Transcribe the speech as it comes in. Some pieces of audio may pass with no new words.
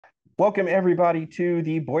Welcome, everybody, to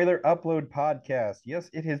the Boiler Upload podcast. Yes,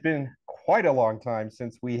 it has been quite a long time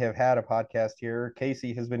since we have had a podcast here.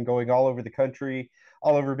 Casey has been going all over the country,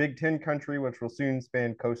 all over Big Ten country, which will soon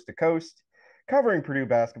span coast to coast, covering Purdue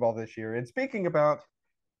basketball this year. And speaking about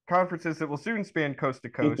conferences that will soon span coast to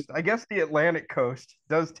coast, I guess the Atlantic coast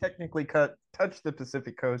does technically touch the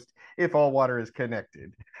Pacific coast if all water is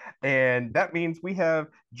connected. And that means we have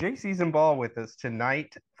JC Zimbal with us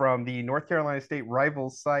tonight from the North Carolina State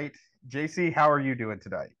Rivals site. JC, how are you doing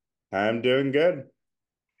tonight? I'm doing good.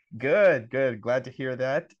 Good, good. Glad to hear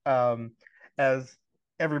that. As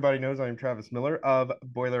everybody knows, I'm Travis Miller of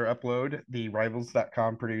Boiler Upload, the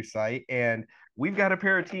rivals.com Purdue site. And we've got a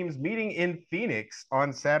pair of teams meeting in Phoenix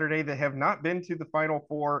on Saturday that have not been to the Final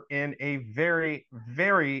Four in a very,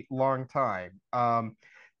 very long time.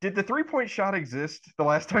 Did the three-point shot exist the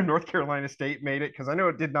last time North Carolina State made it? Because I know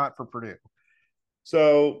it did not for Purdue.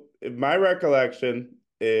 So, my recollection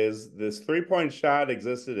is this three-point shot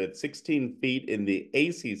existed at 16 feet in the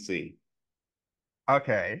ACC,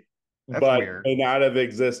 Okay, that's but weird. may not have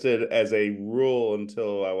existed as a rule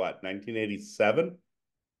until what, 1987,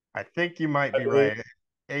 I think you might I be believe, right.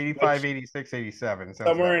 85, which 86, 87 sounds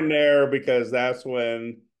somewhere about in right. there because that's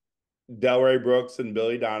when Delray Brooks and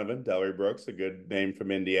Billy Donovan, Delray Brooks, a good name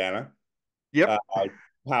from Indiana, uh, Yep.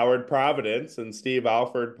 powered Providence, and Steve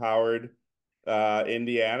Alford powered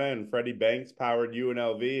Indiana, and Freddie Banks powered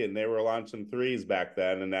UNLV, and they were launching threes back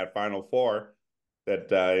then in that Final Four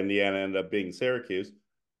that Indiana ended up being Syracuse.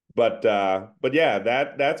 But yeah,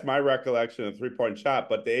 that's my recollection of three-point shot.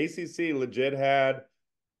 But the ACC legit had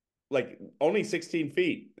like only 16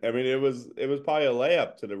 feet. I mean, it was probably a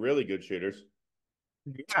layup to the really good shooters.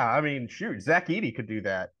 Yeah, I mean, shoot, Zach Edey could do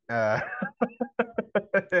that.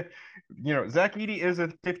 Zach Edey is a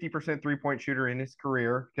 50% three-point shooter in his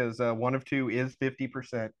career because one of two is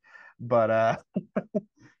 50%. But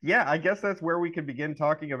yeah, I guess that's where we could begin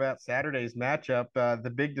talking about Saturday's matchup. The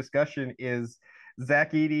big discussion is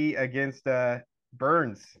Zach Edey against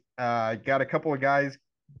Burns. Got a couple of guys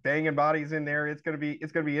banging bodies in there. It's gonna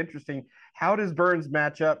be interesting. How does Burns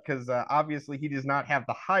match up? Because obviously he does not have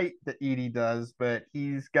the height that Edey does, but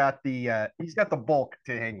he's got the bulk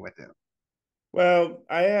to hang with him. Well,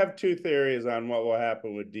 I have two theories on what will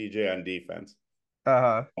happen with DJ on defense.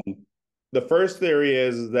 Uh-huh. The first theory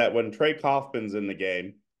is that when Trey Kaufman's in the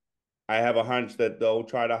game, I have a hunch that they'll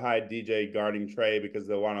try to hide DJ guarding Trey because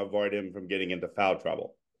they want to avoid him from getting into foul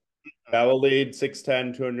trouble. That will lead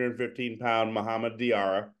 6'10", 215-pound Muhammad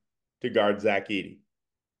Diarra to guard Zach Edey.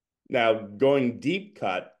 Now, going deep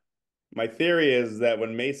cut, my theory is that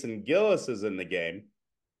when Mason Gillis is in the game,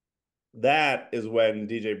 that is when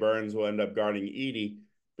DJ Burns will end up guarding Edey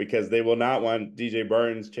because they will not want DJ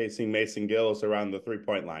Burns chasing Mason Gillis around the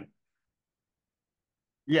three-point line.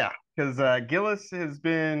 Yeah, because Gillis has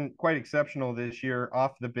been quite exceptional this year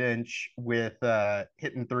off the bench with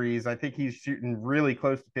hitting threes. I think he's shooting really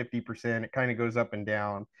close to 50%. It kind of goes up and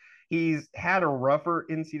down. He's had a rougher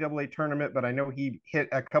NCAA tournament, but I know he hit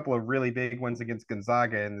a couple of really big ones against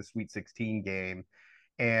Gonzaga in the Sweet 16 game.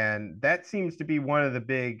 And that seems to be one of the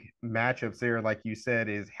big matchups there, like you said,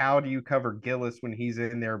 is how do you cover Gillis when he's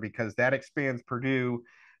in there? Because that expands Purdue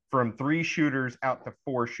from three shooters out to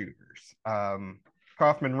four shooters.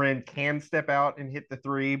 Kaufman Wren can step out and hit the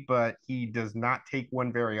three, but he does not take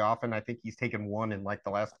one very often. I think he's taken one in like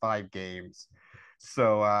the last 5 games.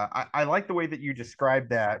 So I like the way that you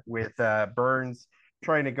described that with Burns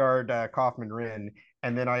trying to guard Kaufman Wren.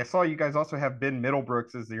 And then I saw you guys also have Ben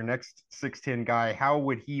Middlebrooks as your next 6'10 guy. How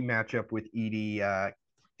would he match up with Edey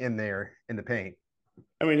in there in the paint?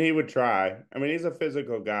 I mean, he would try. I mean, he's a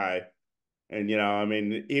physical guy, and I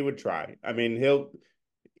mean, he would try. I mean,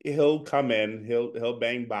 he'll come in, he'll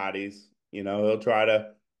bang bodies, he'll try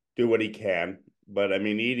to do what he can. But I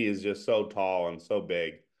mean, Edie is just so tall and so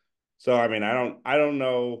big. So I mean, I don't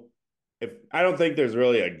know if I don't think there's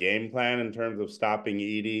really a game plan in terms of stopping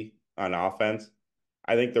Edie on offense.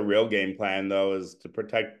 I think the real game plan though is to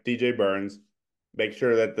protect DJ Burns, make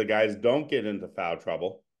sure that the guys don't get into foul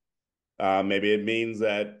trouble. Maybe it means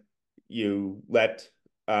that you let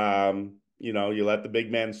you let the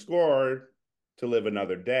big man score to live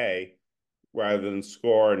another day rather than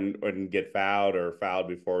score and get fouled or fouled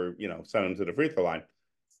before send him to the free throw line.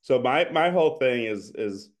 So my whole thing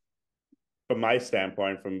is from my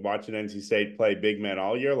standpoint, from watching NC State play big men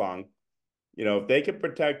all year long, if they could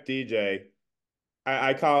protect DJ,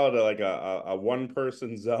 I call it like a one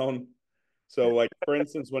person zone. So like for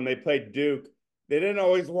instance, when they played Duke, they didn't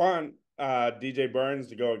always want DJ Burns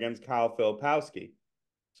to go against Kyle Filipowski.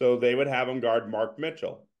 So they would have him guard Mark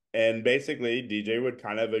Mitchell. And basically DJ would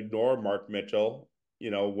kind of ignore Mark Mitchell,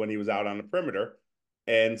 when he was out on the perimeter.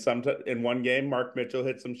 And in one game, Mark Mitchell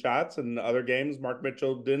hit some shots, and in other games, Mark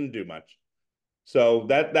Mitchell didn't do much. So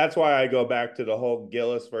that's why I go back to the whole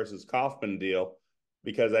Gillis versus Kaufman deal,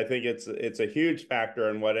 because I think it's a huge factor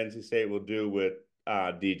in what NC State will do with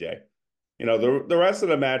DJ. The rest of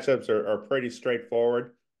the matchups are pretty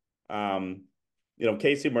straightforward. Um,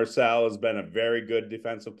 Casey Marcel has been a very good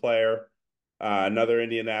defensive player. Another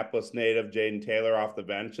Indianapolis native, Jaden Taylor, off the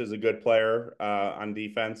bench, is a good player on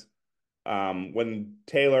defense. When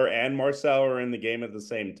Taylor and Marcel are in the game at the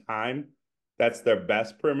same time, that's their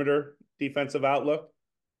best perimeter defensive outlook.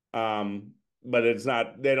 But it's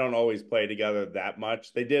not, they don't always play together that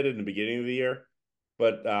much. They did in the beginning of the year,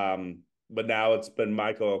 but now it's been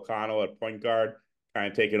Michael O'Connell at point guard, kind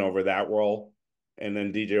of taking over that role. And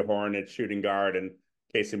then DJ Horn at shooting guard and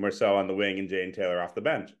Casey Marcel on the wing and Jane Taylor off the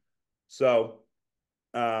bench. So,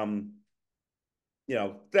 that's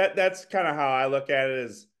kind of how I look at it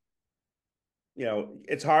is,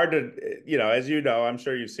 it's hard to, as you know, I'm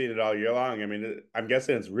sure you've seen it all year long. I mean, I'm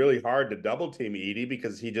guessing it's really hard to double team Edie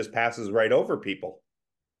because he just passes right over people.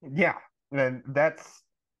 Yeah, and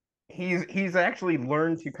he's actually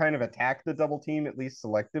learned to kind of attack the double team at least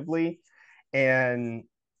selectively, and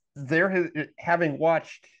having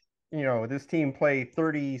watched this team play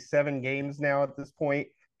 37 games now at this point,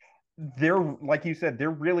 there, like you said, there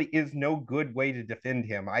really is no good way to defend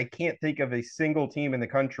him. I can't think of a single team in the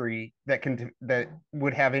country that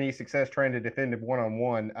would have any success trying to defend him one on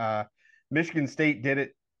one. Michigan State did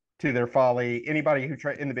it to their folly. Anybody who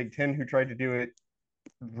tried in the Big Ten who tried to do it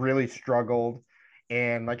really struggled.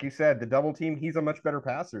 And like you said, the double team, he's a much better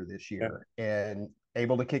passer this Yeah. year and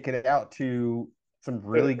able to kick it out to some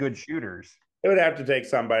really It, good shooters. it would have to take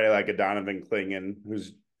somebody like a Donovan Clingan,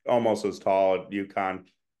 who's almost as tall at UConn.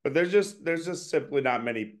 But there's just simply not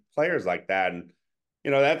many players like that. And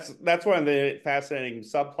that's one of the fascinating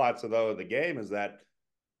subplots of the game is that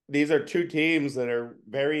these are two teams that are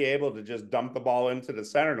very able to just dump the ball into the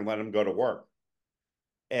center and let them go to work.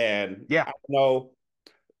 And Yeah, I know,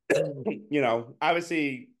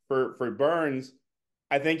 obviously for Burns,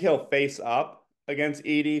 I think he'll face up against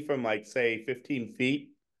Edie from like say 15 feet,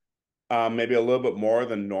 maybe a little bit more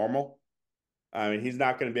than normal. I mean, he's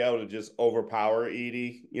not going to be able to just overpower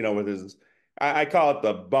Edie, with his, I call it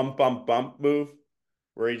the bump, bump, bump move,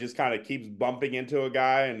 where he just kind of keeps bumping into a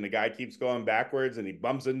guy and the guy keeps going backwards and he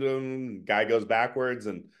bumps into him, the guy goes backwards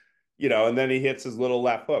and then he hits his little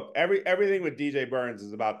left hook. Everything with DJ Burns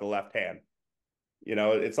is about the left hand.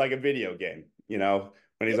 It's like a video game.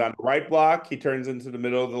 When he's on the right block, he turns into the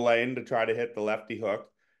middle of the lane to try to hit the lefty hook.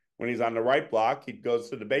 When he's on the right block, he goes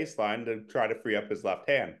to the baseline to try to free up his left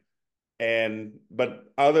hand. But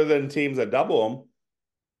other than teams that double him,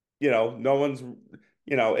 no one's,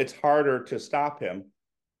 it's harder to stop him.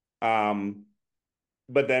 Um,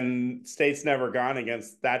 but then State's never gone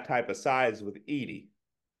against that type of size with Edie.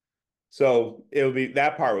 So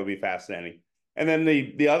that part would be fascinating. And then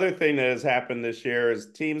the other thing that has happened this year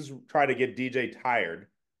is teams try to get DJ tired,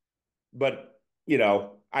 but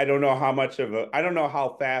I don't know I don't know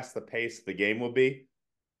how fast the pace of the game will be,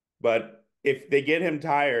 but if they get him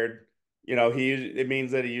tired, it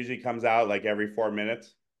means that he usually comes out like every 4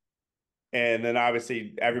 minutes. And then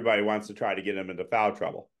obviously everybody wants to try to get him into foul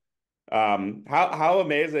trouble. How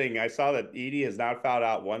amazing. I saw that Edie has not fouled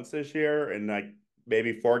out once this year in like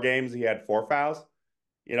maybe 4 games. He had 4 fouls.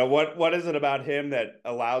 What is it about him that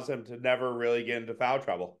allows him to never really get into foul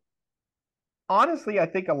trouble? honestly, I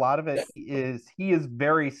think a lot of it is he is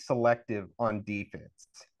very selective on defense.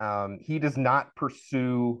 He does not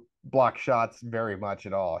pursue block shots very much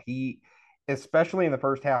at all. Especially in the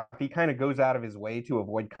first half, he kind of goes out of his way to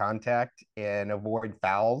avoid contact and avoid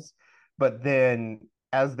fouls. But then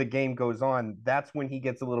as the game goes on, that's when he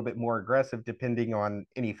gets a little bit more aggressive, depending on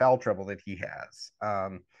any foul trouble that he has.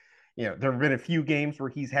 There have been a few games where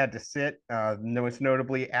he's had to sit. Most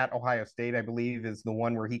notably at Ohio State, I believe, is the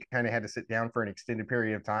one where he kind of had to sit down for an extended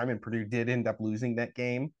period of time, and Purdue did end up losing that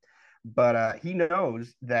game. But he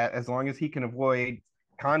knows that as long as he can avoid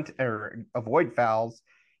fouls,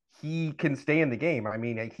 he can stay in the game. I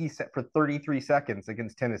mean, he set for 33 seconds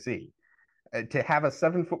against Tennessee. To have a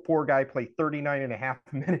 7'4" guy play 39 and a half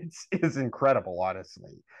minutes is incredible,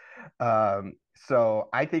 honestly. So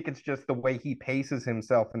I think it's just the way he paces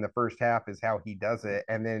himself in the first half is how he does it.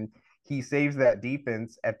 And then he saves that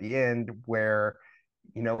defense at the end where,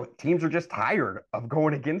 teams are just tired of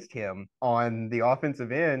going against him on the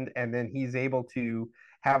offensive end. And then he's able to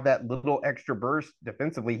have that little extra burst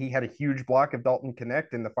defensively. He had a huge block of Dalton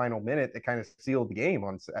Connect in the final minute that kind of sealed the game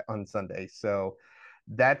on Sunday. So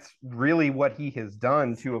that's really what he has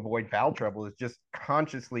done to avoid foul trouble, is just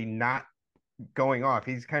consciously not going off.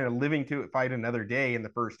 He's kind of living to fight another day in the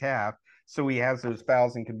first half, so he has those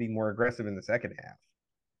fouls and can be more aggressive in the second half.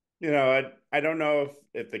 I don't know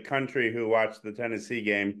if the country who watched the Tennessee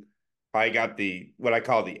game probably got the what I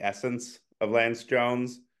call the essence of Lance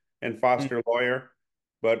Jones and Foster Lawyer,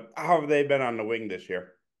 but how have they been on the wing this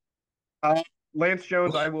year? Uh, Lance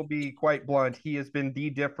Jones, I will be quite blunt. He has been the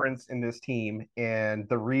difference in this team and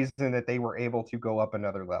the reason that they were able to go up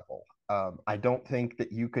another level. I don't think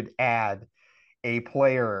that you could add a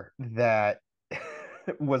player that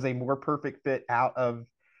was a more perfect fit out of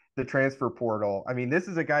the transfer portal. I mean, this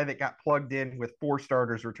is a guy that got plugged in with four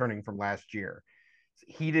starters returning from last year.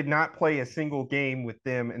 He did not play a single game with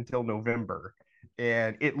them until November,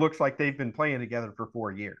 and it looks like they've been playing together for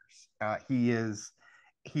 4 years.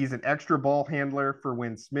 He's an extra ball handler for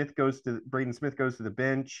when Braden Smith goes to the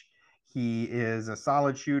bench. He is a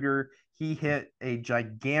solid shooter. He hit a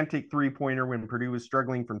gigantic 3-pointer when Purdue was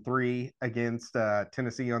struggling from three against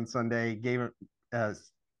Tennessee on Sunday.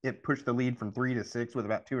 It pushed the lead from 3 to 6 with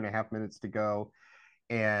about 2.5 minutes to go.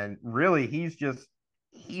 And really,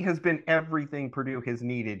 he has been everything Purdue has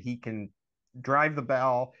needed. He can drive the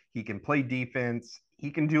ball, he can play defense,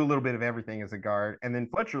 he can do a little bit of everything as a guard. And then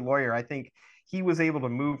Fletcher Lawyer, I think he was able to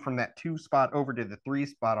move from that 2 spot over to the 3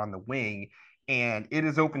 spot on the wing, and it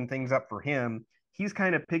has opened things up for him. He's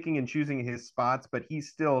kind of picking and choosing his spots, but he's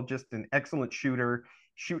still just an excellent shooter,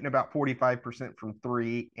 shooting about 45% from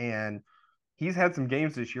three. And he's had some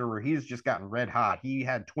games this year where he's just gotten red hot. He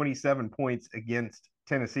had 27 points against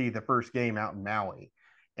Tennessee the first game out in Maui.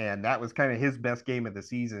 And that was kind of his best game of the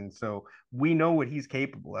season. So we know what he's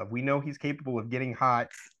capable of. We know he's capable of getting hot.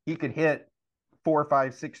 He could hit 4,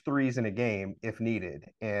 5, 6 threes in a game if needed.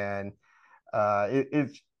 And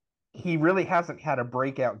it's he really hasn't had a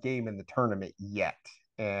breakout game in the tournament yet.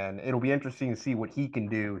 And it'll be interesting to see what he can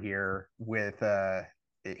do here with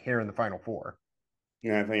here in the Final Four.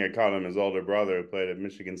 Yeah, I think I called him his older brother who played at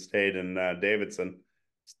Michigan State and Davidson.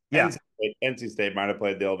 Yeah, NC State might have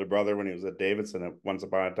played the older brother when he was at Davidson at once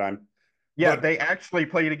upon a time. yeah, But they actually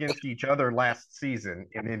played against each other last season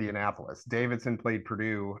in Indianapolis. Davidson played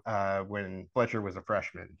Purdue when Fletcher was a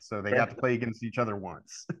freshman, so they got to play against each other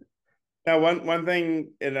once. now, one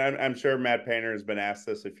thing, and I'm sure Matt Painter has been asked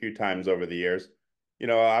this a few times over the years.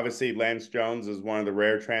 Obviously Lance Jones is one of the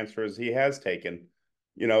rare transfers he has taken.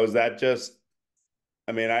 Is that just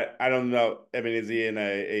I mean, I don't know. I mean, is he in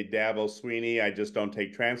a Dabble Sweeney, I just don't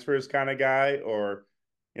take transfers kind of guy? Or,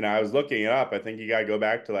 I was looking it up. I think you got to go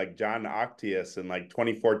back to like John Octius in like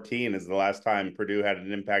 2014 is the last time Purdue had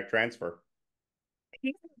an impact transfer.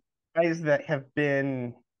 Guys that have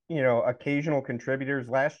been, occasional contributors.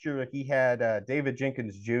 Last year, he had David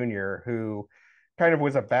Jenkins Jr., who kind of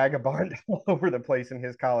was a vagabond all over the place in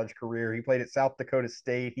his college career. He played at South Dakota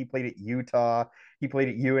State, he played at Utah, he played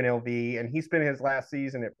at UNLV, and he spent his last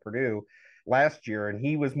season at Purdue last year. And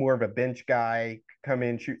he was more of a bench guy, come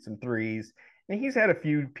in, shoot some threes. And he's had a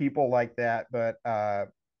few people like that, but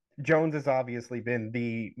Jones has obviously been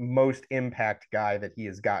the most impact guy that he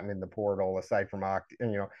has gotten in the portal, aside from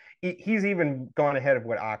he's even gone ahead of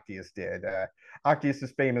what Octius did. Octius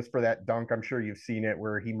is famous for that dunk. I'm sure you've seen it,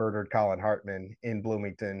 where he murdered Colin Hartman in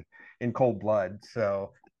Bloomington in cold blood.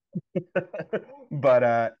 So,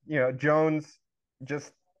 but Jones,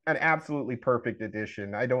 just an absolutely perfect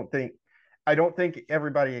addition. I don't think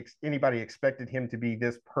anybody expected him to be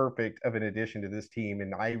this perfect of an addition to this team,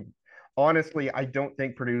 and I don't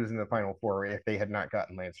think Purdue's in the Final Four if they had not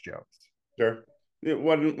gotten Lance Jones. Sure.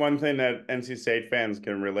 One thing that NC State fans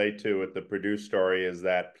can relate to with the Purdue story is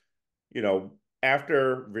that,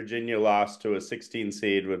 after Virginia lost to a 16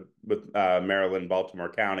 seed with Maryland,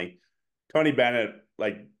 Baltimore County, Tony Bennett,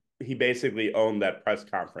 like, he basically owned that press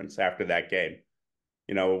conference after that game.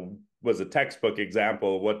 Was a textbook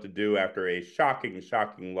example of what to do after a shocking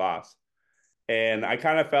loss. And I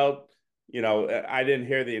kind of felt, I didn't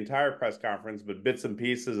hear the entire press conference, but bits and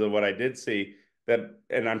pieces of what I did see that,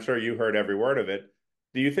 and I'm sure you heard every word of it.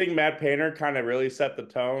 Do you think Matt Painter kind of really set the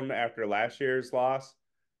tone after last year's loss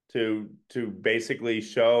to basically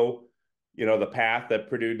show, the path that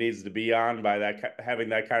Purdue needs to be on by having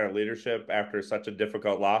that kind of leadership after such a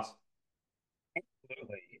difficult loss?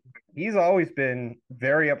 Absolutely. He's always been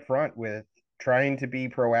very upfront with trying to be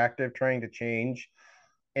proactive, trying to change.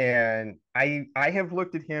 And I have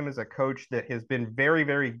looked at him as a coach that has been very,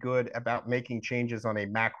 very good about making changes on a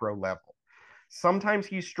macro level. Sometimes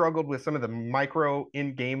he's struggled with some of the micro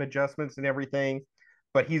in-game adjustments and everything,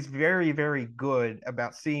 but he's very, very good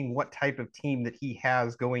about seeing what type of team that he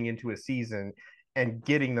has going into a season and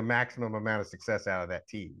getting the maximum amount of success out of that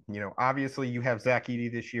team. Obviously you have Zach Edey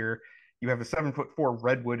this year. You have a 7'4"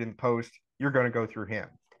 Redwood in the post. You're going to go through him.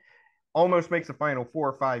 almost makes a Final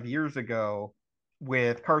Four 5 years ago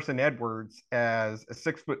with Carson Edwards as a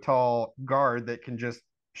 6 foot tall guard that can just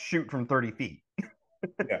shoot from 30 feet.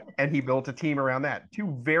 Yeah. And he built a team around that.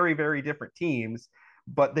 Two very, very different teams,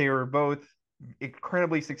 but they were both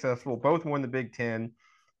incredibly successful. Both won the Big Ten.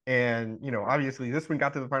 And, obviously this one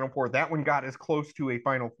got to the Final Four. That one got as close to a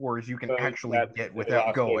Final Four as you can So actually that get they without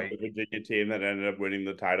lost to going. the Virginia team that ended up winning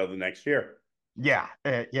the title the next year. Yeah.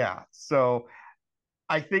 Yeah. So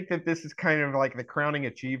I think that this is kind of like the crowning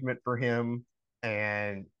achievement for him.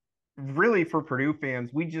 And really for Purdue fans,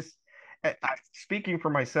 speaking for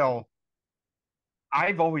myself,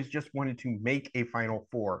 I've always just wanted to make a Final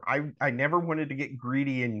Four. I never wanted to get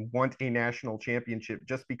greedy and want a national championship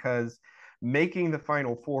just because making the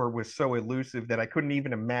Final Four was so elusive that I couldn't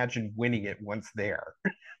even imagine winning it once there.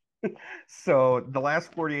 So the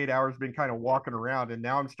last 48 hours been kind of walking around, and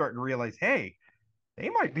now I'm starting to realize, hey, they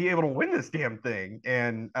might be able to win this damn thing.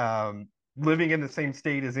 And living in the same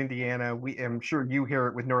state as Indiana, I'm sure you hear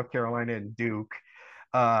it with North Carolina and Duke.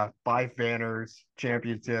 5 banners,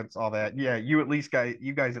 championships, all that. Yeah, you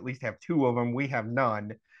guys at least have two of them. We have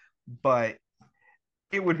none, but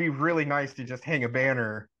it would be really nice to just hang a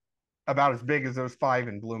banner about as big as those 5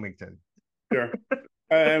 in Bloomington. Sure.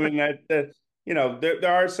 I mean that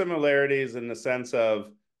there are similarities in the sense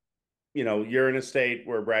of you're in a state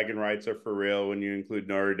where bragging rights are for real when you include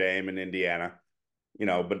Notre Dame and Indiana.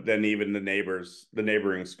 But then even the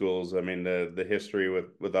neighboring schools. I mean, the history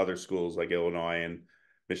with other schools like Illinois and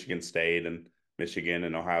Michigan State and Michigan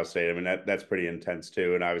and Ohio State. I mean, that's pretty intense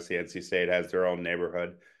too. And obviously, NC State has their own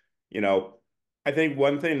neighborhood. You know, I think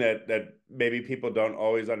one thing that maybe people don't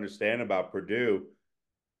always understand about Purdue,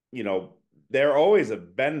 they're always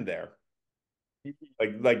have been there.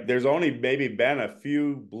 Like there's only maybe been a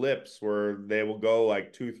few blips where they will go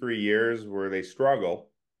like 2, 3 years where they struggle,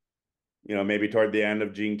 maybe toward the end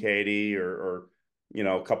of Gene Katie or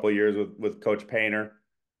a couple of years with Coach Painter,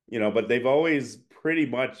 but they've always pretty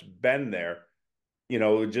much been there.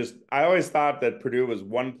 Just I always thought that Purdue was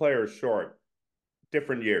one player short,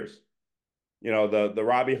 different years. The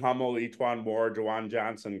Robbie Hummel, Etwan Moore, Jawan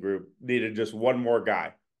Johnson group needed just one more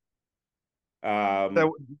guy. So Um,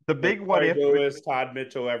 the the big what Corey if with Lewis, Todd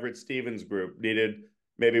Mitchell, Everett Stevens group needed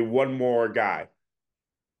maybe one more guy.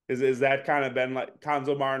 Is that kind of been like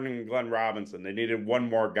Conzo Martin and Glenn Robinson? They needed one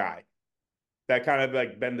more guy. That kind of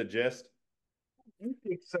like been the gist. I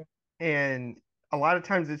think so. And a lot of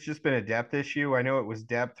times it's just been a depth issue. I know it was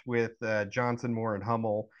depth with Johnson, Moore, and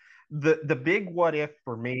Hummel. The big what if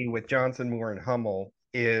for me with Johnson, Moore, and Hummel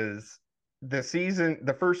is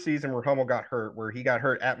the first season where Hummel got hurt, where he got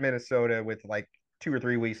hurt at Minnesota with like 2 or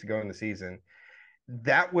 3 weeks to go in the season.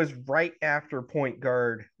 That was right after point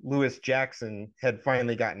guard Lewis Jackson had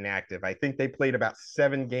finally gotten active. I think they played about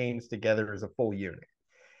 7 games together as a full unit,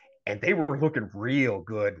 and they were looking real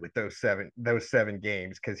good with those seven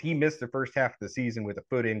games because he missed the first half of the season with a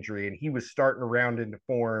foot injury, and he was starting around into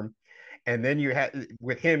form. And then you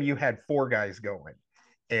had 4 guys going,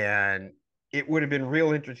 and it would have been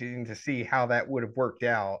real interesting to see how that would have worked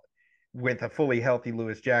out with a fully healthy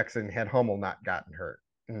Lewis Jackson had Hummel not gotten hurt.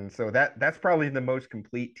 And so that's probably the most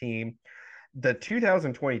complete team. The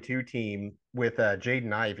 2022 team with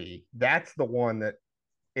Jaden Ivey, that's the one that,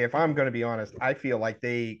 if I'm going to be honest, I feel like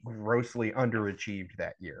they grossly underachieved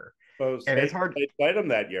that year. So And it's State, hard. State played them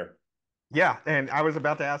that year. Yeah. And I was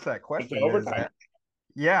about to ask that It's question is, overtime.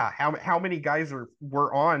 yeah, how many guys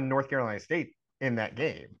were on North Carolina State in that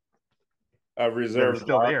game A that are reserve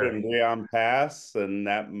still guard there? and Leon Pass, and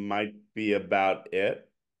that might be about it.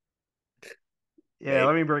 Yeah. Maybe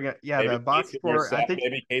Let me bring it. Yeah. The box score, I think,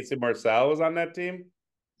 Maybe Casey Marcel was on that team.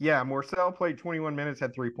 yeah, Morcell played 21 minutes,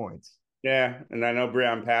 had 3 points. Yeah, and I know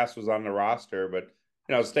Breon Pass was on the roster, but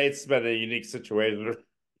State's been a unique situation.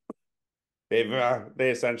 They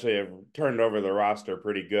essentially have turned over the roster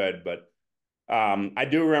pretty good, but I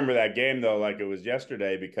do remember that game though, like it was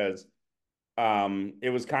yesterday because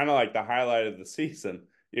it was kind of like the highlight of the season,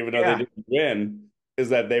 even though they Yeah. didn't win. Is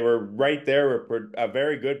that they were right there with a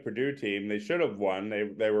very good Purdue team. They should have won.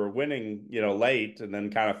 They were winning, late and then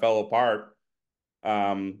kind of fell apart.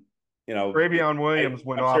 Um, you know, Travion I, Williams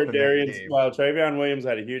went I'm sure off in that Darian's, game. well, Travion Williams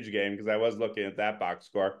had a huge game because I was looking at that box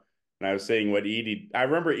score and I was seeing what Edie, I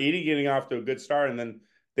remember Edie getting off to a good start and then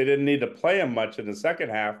they didn't need to play him much in the second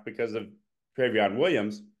half because of Travion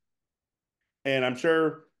Williams. And I'm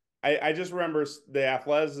sure, I just remember the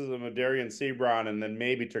athleticism of Darian Sebron and then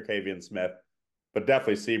maybe Tercavian Smith, but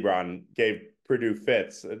definitely Sebron gave Purdue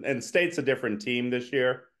fits. And State's a different team this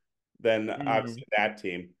year than Mm-hmm. obviously that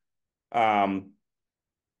team. Um,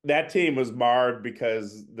 that team was marred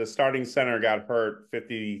because the starting center got hurt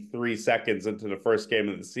 53 seconds into the first game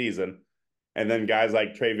of the season. And then guys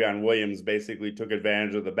like Travion Williams basically took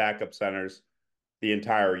advantage of the backup centers the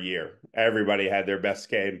entire year. Everybody had their best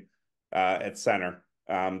game at center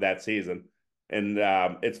that season. And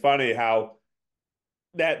it's funny how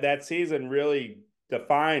that season really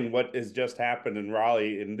defined what has just happened in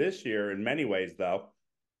Raleigh in this year in many ways, though.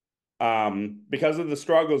 Because of the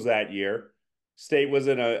struggles that year, State was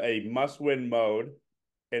in a must-win mode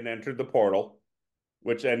and entered the portal,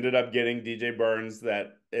 which ended up getting DJ Burns,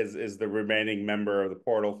 that is the remaining member of the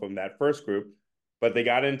portal from that first group. But they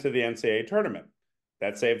got into the NCAA tournament.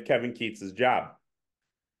 That saved Kevin Keats' job.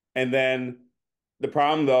 And then the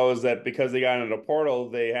problem, though, is that because they got into the portal,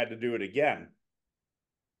 they had to do it again.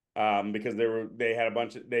 Because they had a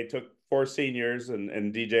bunch of, they took four seniors, and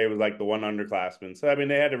DJ was like the one underclassman. So I mean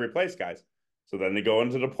they had to replace guys. So then they go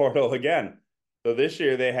into the portal again. So this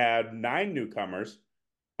year they had 9 newcomers.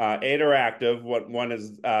 8 are active. One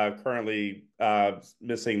is currently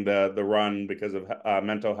missing the run because of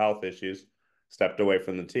mental health issues, stepped away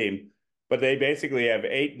from the team. But they basically have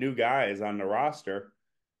 8 new guys on the roster.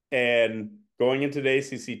 And going into the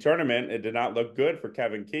ACC tournament, it did not look good for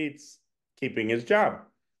Kevin Keats keeping his job.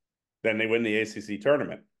 Then they win the ACC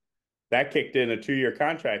tournament. That kicked in a 2-year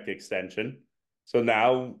contract extension. So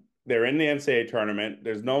now they're in the NCAA tournament.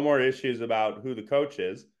 There's no more issues about who the coach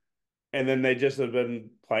is. And then they just have been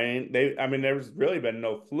playing. I mean, there's really been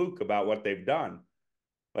no fluke about what they've done.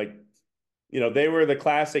 Like, they were the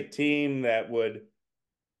classic team that would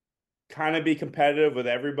kind of be competitive with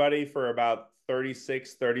everybody for about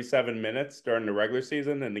 36, 37 minutes during the regular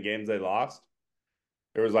season and the games they lost.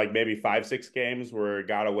 There was like maybe 5, 6 games where it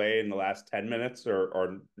got away in the last 10 minutes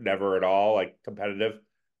or never at all, like competitive,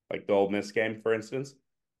 like the Ole Miss game, for instance.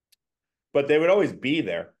 But they would always be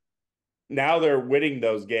there. Now they're winning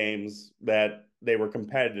those games that they were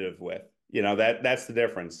competitive with. That's the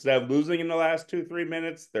difference. Instead of losing in the last 2, 3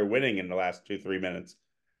 minutes, they're winning in the last 2, 3 minutes.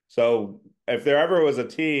 So if there ever was a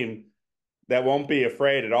team that won't be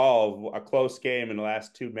afraid at all of a close game in the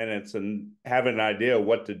last 2 minutes and have an idea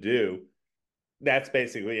what to do, that's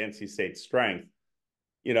basically NC State's strength.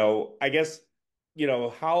 I guess,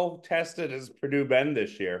 how tested has Purdue been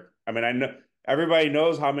this year? I mean, I know everybody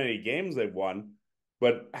knows how many games they've won,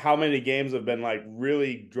 but how many games have been like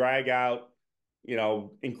really drag out,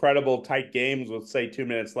 incredible tight games with, say, 2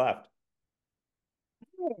 minutes left?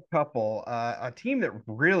 A couple. A team that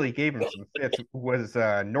really gave him some fits was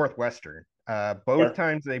Northwestern. Both Sure.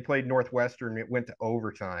 times they played Northwestern, it went to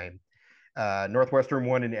overtime. Northwestern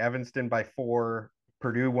won in Evanston by 4.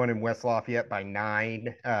 Purdue won in West Lafayette by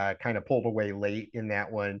 9. Kind of pulled away late in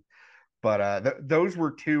that one. But those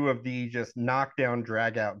were 2 of the just knockdown,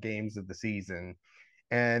 drag out games of the season.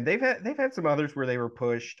 And they've had some others where they were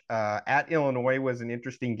pushed. At Illinois was an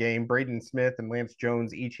interesting game. Braden Smith and Lance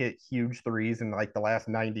Jones each hit huge threes in like the last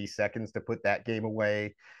 90 seconds to put that game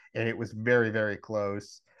away, and it was very, very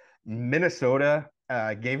close. Minnesota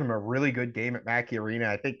gave him a really good game at Mackey Arena.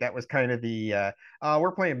 I think that was kind of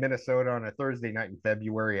we're playing Minnesota on a Thursday night in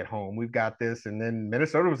February at home. We've got this, and then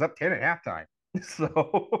Minnesota was up 10 at halftime.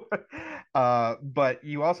 So, but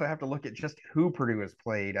you also have to look at just who Purdue has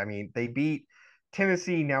played. I mean, they beat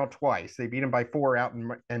Tennessee now twice. They beat them by 4 out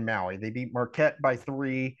in Maui. They beat Marquette by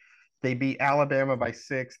 3. They beat Alabama by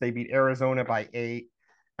 6. They beat Arizona by 8.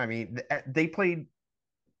 I mean, they played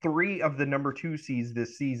 3 of the number 2 seeds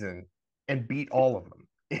this season and beat all of them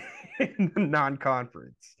in the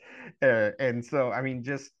non-conference. And so, I mean,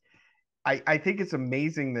 just I think it's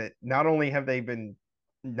amazing that not only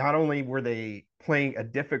were they playing a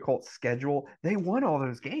difficult schedule, they won all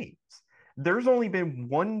those games. There's only been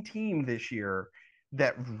one team this year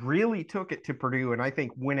that really took it to Purdue and I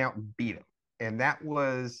think went out and beat them. And that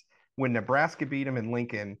was when Nebraska beat them in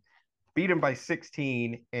Lincoln, beat them by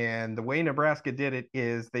 16. And the way Nebraska did it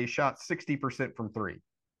is they shot 60% from 3.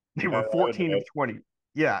 They were 14 of 20.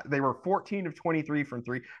 Yeah, they were 14 of 23 from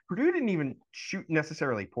 3. Purdue didn't even shoot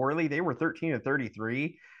necessarily poorly. They were 13 of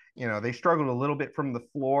 33. They struggled a little bit from the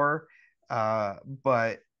floor,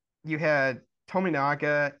 but you had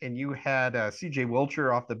Tominaga and you had CJ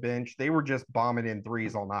Wilcher off the bench. They were just bombing in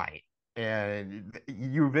threes all night. And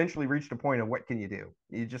you eventually reached a point of what can you do?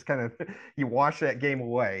 You just kind of you wash that game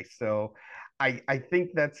away. So I think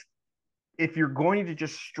that's if you're going to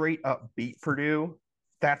just straight up beat Purdue,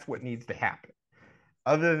 that's what needs to happen.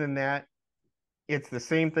 Other than that, it's the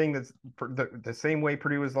same thing the same way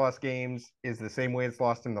Purdue has lost games is the same way it's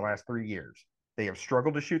lost in the last 3 years. They have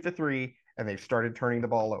struggled to shoot the 3 and they've started turning the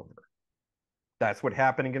ball over. That's what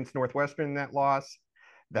happened against Northwestern in that loss.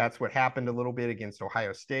 That's what happened a little bit against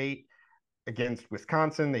Ohio State. against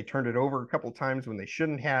Wisconsin. They turned it over a couple times when they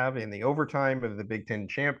shouldn't have in the overtime of the Big Ten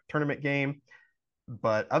champ tournament game.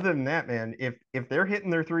 But other than that, man, if they're hitting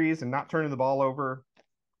their threes and not turning the ball over,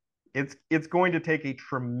 it's going to take a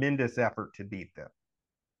tremendous effort to beat them.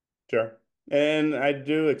 Sure. And I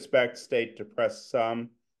do expect State to press some.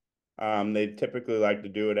 They typically like to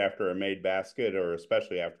do it after a made basket or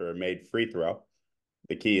especially after a made free throw.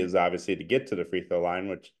 The key is obviously to get to the free throw line,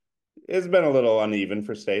 which has been a little uneven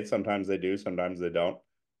for State. Sometimes they do, sometimes they don't.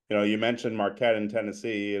 You know, you mentioned Marquette and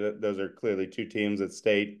Tennessee. Those are clearly two teams that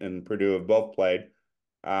State and Purdue have both played.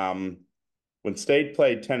 Um, when State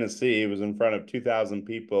played Tennessee, it was in front of 2,000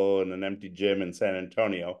 people in an empty gym in San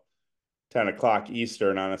Antonio, 10 o'clock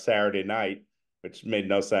Eastern on a Saturday night, which made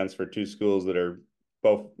no sense for two schools that are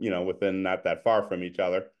both, within not that far from each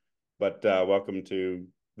other. But welcome to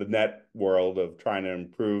the net world of trying to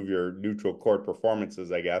improve your neutral court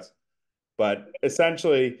performances, I guess. But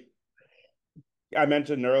essentially, I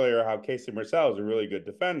mentioned earlier how Casey Marcel is a really good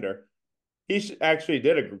defender. He actually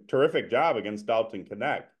did a terrific job against Dalton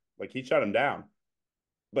Connect. Like he shut him down.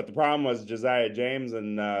 But the problem was Josiah James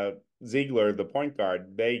and Ziegler, the point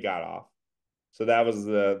guard, they got off. So that was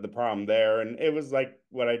the problem there. And it was like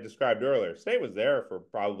what I described earlier. State was there for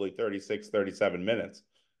probably 36, 37 minutes.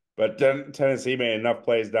 But Tennessee made enough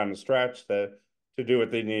plays down the stretch to do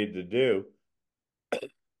what they needed to do.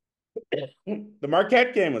 The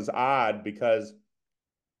Marquette game was odd because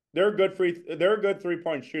they're a good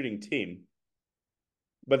 3-point shooting team,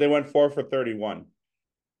 but they went 4 for 31.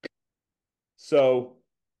 So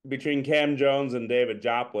between Cam Jones and David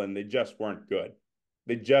Joplin, they just weren't good.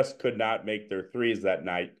 They just could not make their threes that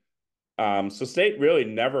night. So State really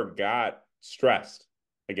never got stressed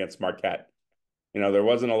against Marquette. There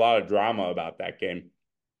wasn't a lot of drama about that game.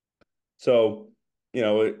 So,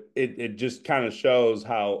 it just kind of shows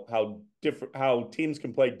how teams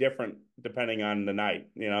can play different depending on the night.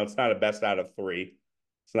 It's not a best out of 3.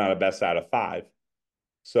 It's not a best out of 5.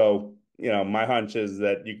 So, my hunch is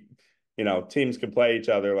that teams can play each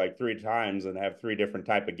other like 3 times and have 3 different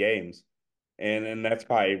type of games. And that's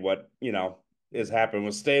probably what, is happening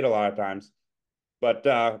with State a lot of times. But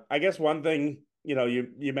I guess one thing,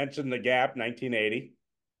 you mentioned the gap, 1980.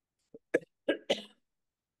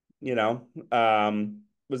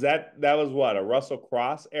 Was that was what, a Russell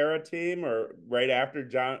Cross era team or right after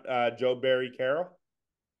Joe Barry Carroll?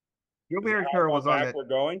 Joe Is that Barry how Carroll far was on back that. we're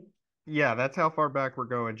going? Yeah, that's how far back we're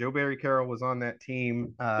going. Joe Barry Carroll was on that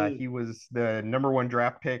team. Hmm. He was the number one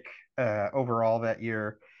draft pick overall that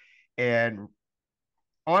year. And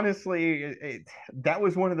honestly, that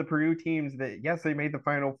was one of the Purdue teams that, yes, they made the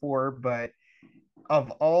Final Four, but of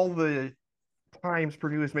all the times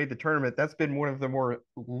Purdue has made the tournament, that's been one of the more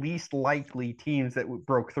least likely teams that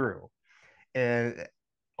broke through. And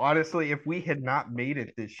honestly, if we had not made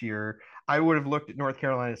it this year, I would have looked at North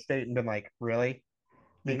Carolina State and been like, really?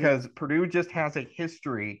 Hmm. Because Purdue just has a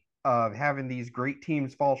history of having these great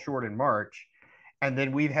teams fall short in March. And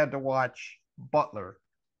then we've had to watch Butler,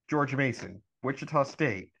 George Mason, Wichita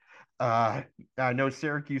State. Uh, I know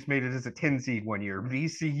Syracuse made it as a 10 seed one year,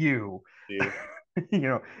 VCU, You.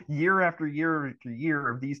 year after year after year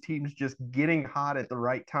of these teams just getting hot at the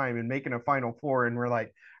right time and making a Final Four. And we're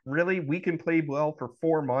like, really? We can play well for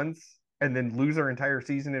 4 months and then lose our entire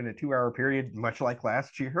season in a 2 hour period, much like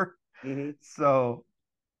last year. Hmm. So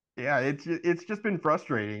yeah, it's just been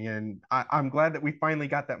frustrating, and I'm glad that we finally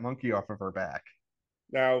got that monkey off of our back.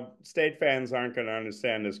 Now, State fans aren't going to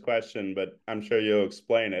understand this question, but I'm sure you'll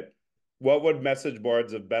explain it. What would message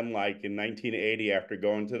boards have been like in 1980 after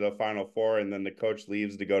going to the Final Four and then the coach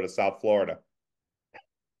leaves to go to South Florida?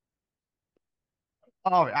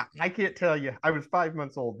 Oh, I can't tell you. I was 5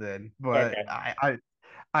 months old then, but Okay.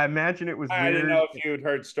 I imagine it was I didn't know weird. if you had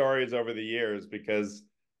heard stories over the years because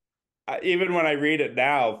even when I read it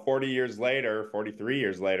now, 40 years later, 43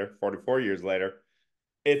 years later, 44 years later,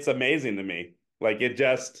 it's amazing to me. Like it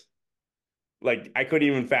just, like I couldn't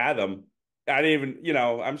even fathom. I didn't even,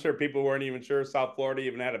 I'm sure people weren't even sure South Florida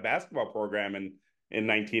even had a basketball program in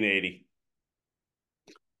 1980.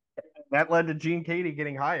 That led to Gene Katie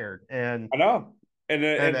getting hired, I know. and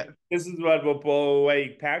And this is what will blow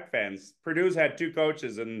away Pac fans. Purdue's had 2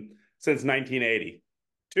 coaches since 1980.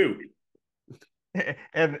 Two.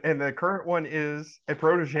 and the current one is a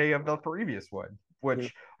protege of the previous one,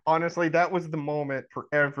 which honestly, that was the moment for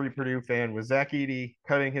every Purdue fan was Zach Edey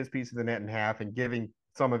cutting his piece of the net in half and giving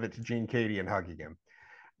some of it to Gene Katie and hugging him.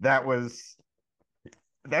 That was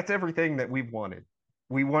that's everything that we've wanted.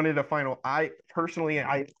 We wanted a final. I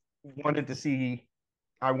wanted to see.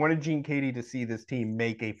 I wanted Gene Katie to see this team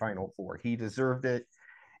make a Final Four. He deserved it,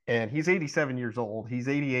 and he's 87 years old. He's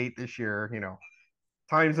 88 this year.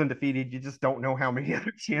 times undefeated. You just don't know how many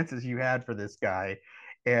other chances you had for this guy.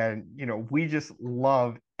 And, we just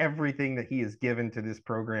love everything that he has given to this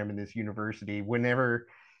program and this university. Whenever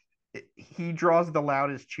he draws the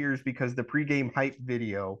loudest cheers because the pregame hype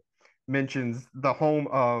video mentions the home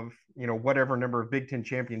of, whatever number of Big Ten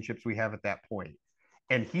championships we have at that point.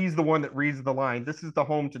 And he's the one that reads the line, this is the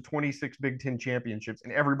home to 26 Big Ten championships.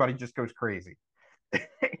 And everybody just goes crazy.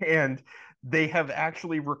 And they have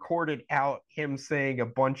actually recorded out him saying a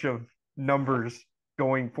bunch of numbers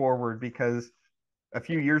going forward because a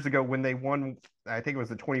few years ago when they won, I think it was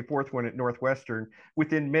the 24th one at Northwestern,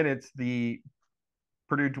 within minutes, the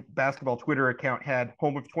Purdue basketball Twitter account had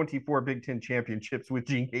home of 24 Big Ten championships with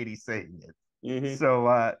Gene Katie saying it. Mm-hmm.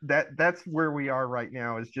 So that's where we are right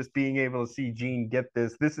now, is just being able to see Gene get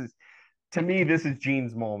this. This is, to me, this is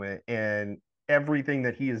Gene's moment, and everything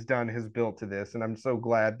that he has done has built to this. And I'm so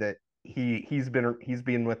glad that he's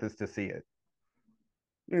been with us to see it.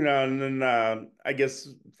 And then I guess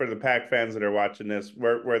for the Pack fans that are watching this,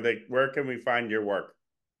 where can we find your work?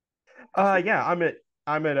 Yeah, I'm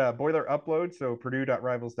at Boiler Upload, so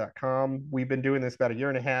purdue.rivals.com. We've been doing this about a year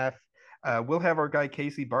and a half. We'll have our guy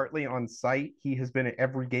Casey Bartley on site. He has been at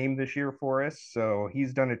every game this year for us, so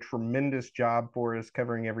he's done a tremendous job for us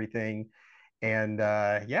covering everything. And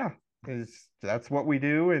yeah, that's what we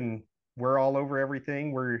do, and we're all over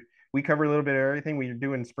everything. We cover a little bit of everything. We're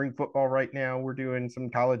doing spring football right now. We're doing some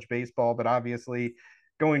college baseball, but obviously,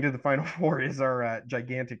 going to the Final Four is our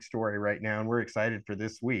gigantic story right now, and we're excited for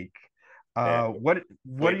this week. Yeah.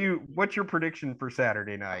 What's your prediction for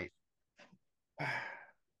Saturday night?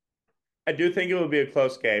 I do think it will be a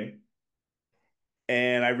close game.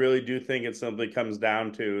 And I really do think it simply comes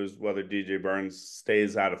down to is whether DJ Burns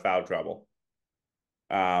stays out of foul trouble.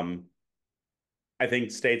 Um, I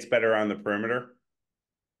think State's better on the perimeter.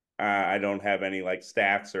 I don't have any like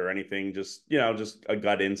stats or anything, just a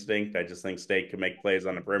gut instinct. I just think State can make plays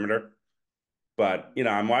on the perimeter. But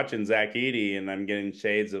I'm watching Zach Edey and I'm getting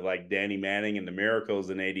shades of like Danny Manning and the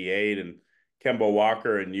Miracles in '88 and Kemba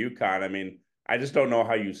Walker and UConn. I mean, I just don't know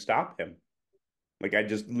how you stop him. Like I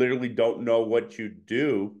just literally don't know what you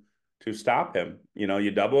do to stop him.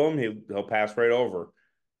 You double him, he'll pass right over.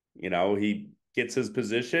 He gets his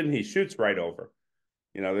position, he shoots right over.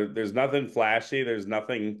 There's nothing flashy, there's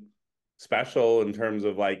nothing special in terms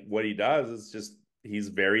of like what he does. It's just he's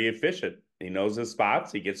very efficient. He knows his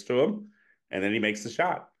spots, he gets to them, and then he makes the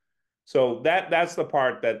shot. So that's the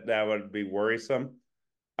part that would be worrisome.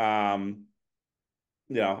 Um,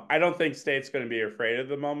 I don't think State's going to be afraid of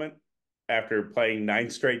the moment after playing 9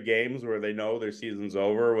 straight games where they know their season's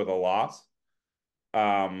over with a loss.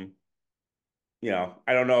 Um,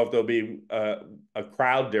 I don't know if there'll be a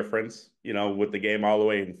crowd difference, with the game all the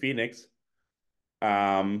way in Phoenix.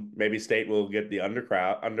 Maybe State will get the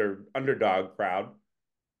underdog crowd,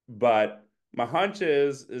 but my hunch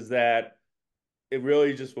is that it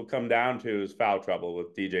really just will come down to is foul trouble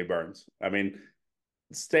with DJ Burns. I mean,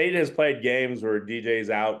 State has played games where DJ's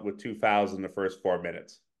out with 2 fouls in the first 4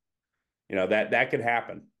 minutes. That could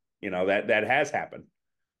happen. That has happened.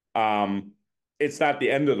 It's not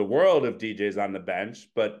the end of the world if DJ's on the bench,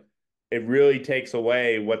 but it really takes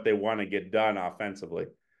away what they want to get done offensively.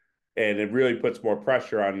 And it really puts more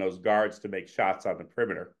pressure on those guards to make shots on the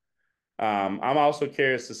perimeter. I'm also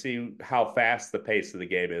curious to see how fast the pace of the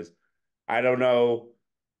game is. I don't know,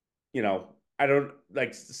 I don't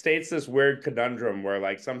like State's this weird conundrum where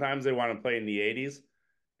like sometimes they want to play in the 80s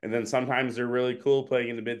and then sometimes they're really cool playing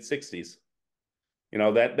in the mid 60s.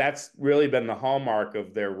 That's really been the hallmark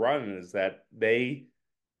of their run is that they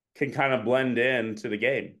can kind of blend in to the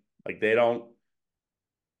game. Like they don't,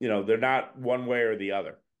 they're not one way or the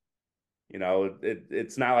other.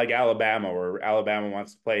 It's not like Alabama where Alabama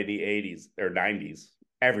wants to play the 80s or 90s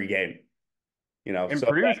every game. And So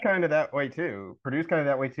Purdue's kind of that way too. Purdue's kind of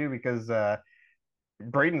that way too because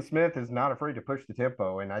Braden Smith is not afraid to push the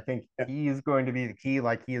tempo, and I think yeah, he is going to be the key,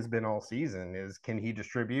 like he has been all season. Is can he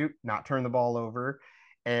distribute, not turn the ball over,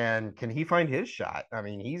 and can he find his shot? I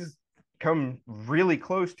mean, he's come really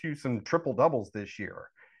close to some triple doubles this year.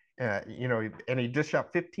 And he just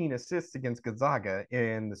shot 15 assists against Gonzaga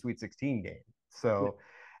in the Sweet 16 game. So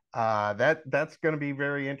that's going to be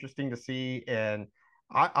very interesting to see. And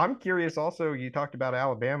I'm curious also, you talked about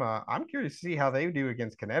Alabama. I'm curious to see how they do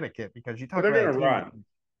against Connecticut because you well, talk they're about a going to team that, run.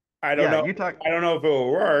 I don't yeah, know. you talk, I don't know if it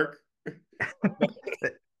will work.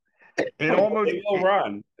 it But almost, they will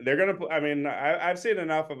run. They're going to. I mean, I've seen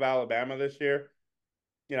enough of Alabama this year.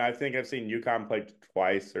 I think I've seen UConn play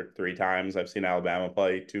twice or 3 times. I've seen Alabama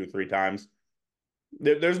play 2, 3 times.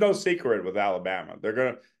 There's no secret with Alabama.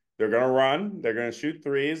 They're gonna run. They're gonna shoot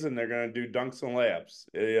threes, and they're gonna do dunks and layups.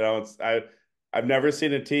 It's I've never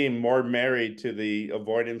seen a team more married to the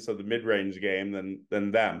avoidance of the mid-range game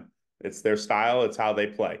than them. It's their style, it's how they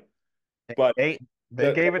play. But They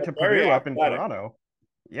they gave it they're to very Purdue up in athletic. Toronto.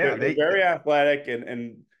 Yeah, They're very athletic,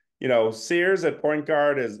 and Sears at point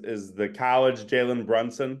guard is the college Jalen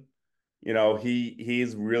Brunson.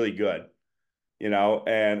 He's really good.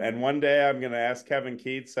 And one day I'm gonna ask Kevin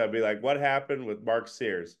Keats. I'll be like, what happened with Mark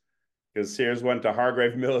Sears? Because Sears went to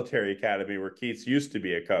Hargrave Military Academy where Keats used to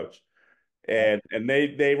be a coach, and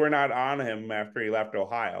they were not on him after he left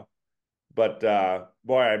Ohio. But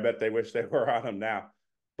boy, I bet they wish they were on him now.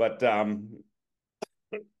 But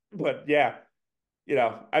but yeah,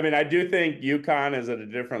 I mean, I do think UConn is at a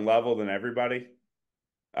different level than everybody.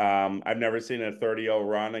 I've never seen a 30-0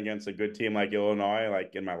 run against a good team like Illinois,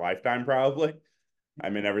 like in my lifetime, probably. I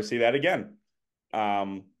may never see that again.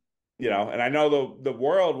 Um, and I know the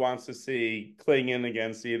world wants to see Klingen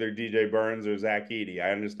against either DJ Burns or Zach Edey.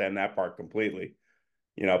 I understand that part completely.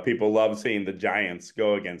 People love seeing the Giants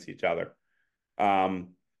go against each other.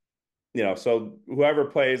 So whoever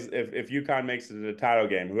plays, if UConn makes it to the title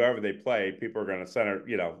game, whoever they play, people are going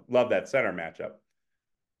to love that center matchup.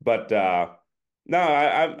 But no,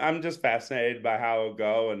 I'm just fascinated by how it'll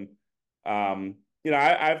go. And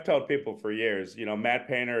I've told people for years, Matt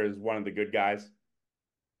Painter is one of the good guys.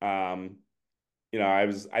 Um,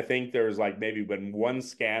 I think there was like maybe been one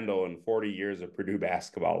scandal in 40 years of Purdue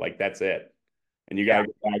basketball. Like that's it. And you got yeah.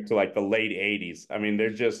 to go back to like the late 80s. I mean,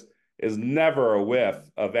 there's just is never a whiff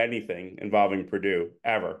of anything involving Purdue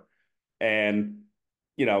ever. And,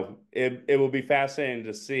 it will be fascinating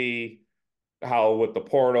to see how with the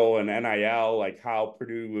portal and NIL, like how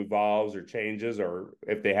Purdue evolves or changes or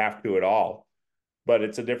if they have to at all. But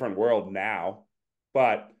it's a different world now.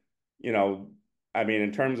 But, you know, I mean,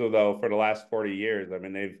 in terms of though, for the last 40 years, I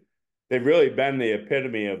mean, they've really been the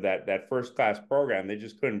epitome of that first class program. They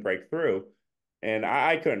just couldn't break through. And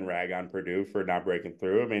I couldn't rag on Purdue for not breaking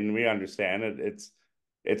through. I mean, we understand it.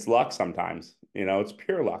 It's luck sometimes, it's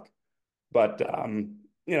pure luck. But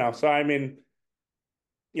so I mean,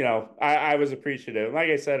 I was appreciative. Like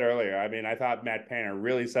I said earlier, I mean, I thought Matt Painter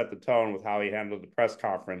really set the tone with how he handled the press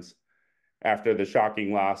conference after the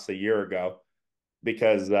shocking loss a year ago,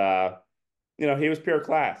 because he was pure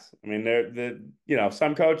class. I mean,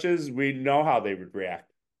 some coaches, we know how they would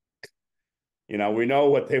react. We know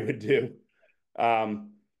what they would do.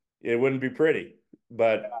 Um, it wouldn't be pretty,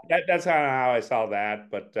 but that's kind of how I saw that.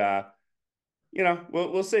 But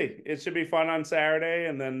we'll see. It should be fun on Saturday,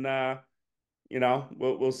 and then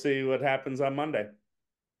we'll see what happens on Monday.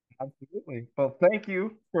 Absolutely. Well, thank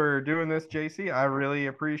you for doing this, JC. I really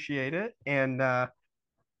appreciate it. And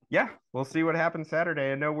yeah, we'll see what happens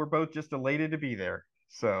Saturday. I know we're both just elated to be there.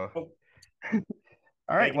 So, Cool.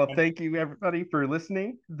 all right. Thank Well, you. thank you everybody for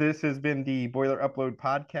listening. This has been the Boiler Upload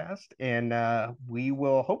podcast, and we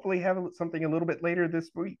will hopefully have something a little bit later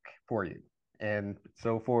this week for you. And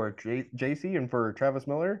so for JC and for Travis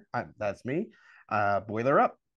Miller, that's me. Boiler up.